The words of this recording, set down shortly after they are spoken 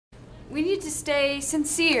We need to stay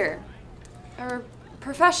sincere, or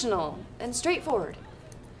professional, and straightforward.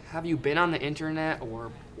 Have you been on the internet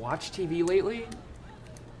or watched TV lately?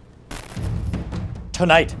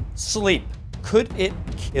 Tonight, sleep. Could it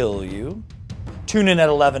kill you? Tune in at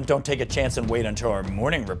 11. Don't take a chance and wait until our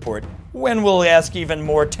morning report, when we'll ask even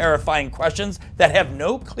more terrifying questions that have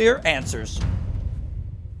no clear answers.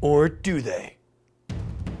 Or do they?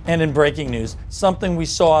 And in breaking news, something we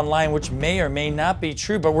saw online which may or may not be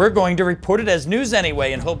true, but we're going to report it as news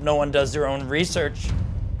anyway and hope no one does their own research.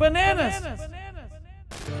 Bananas!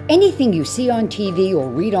 Anything you see on TV or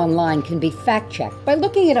read online can be fact-checked by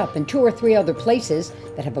looking it up in 2 or 3 other places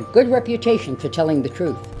that have a good reputation for telling the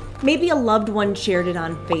truth. Maybe a loved one shared it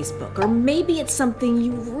on Facebook, or maybe it's something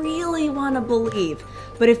you really want to believe.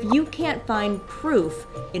 But if you can't find proof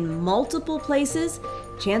in multiple places,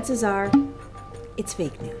 chances are it's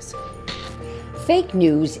fake news. Fake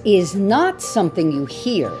news is not something you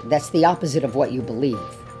hear. That's the opposite of what you believe.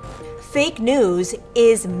 Fake news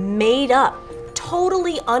is made up,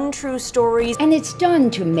 totally untrue stories. And it's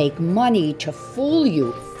done to make money, to fool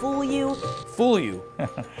you. Fool you. Fool you.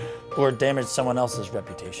 Or damage someone else's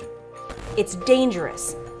reputation. It's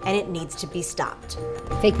dangerous, and it needs to be stopped.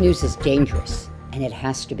 Fake news is dangerous, and it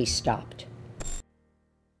has to be stopped.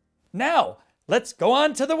 Now, let's go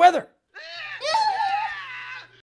on to the weather.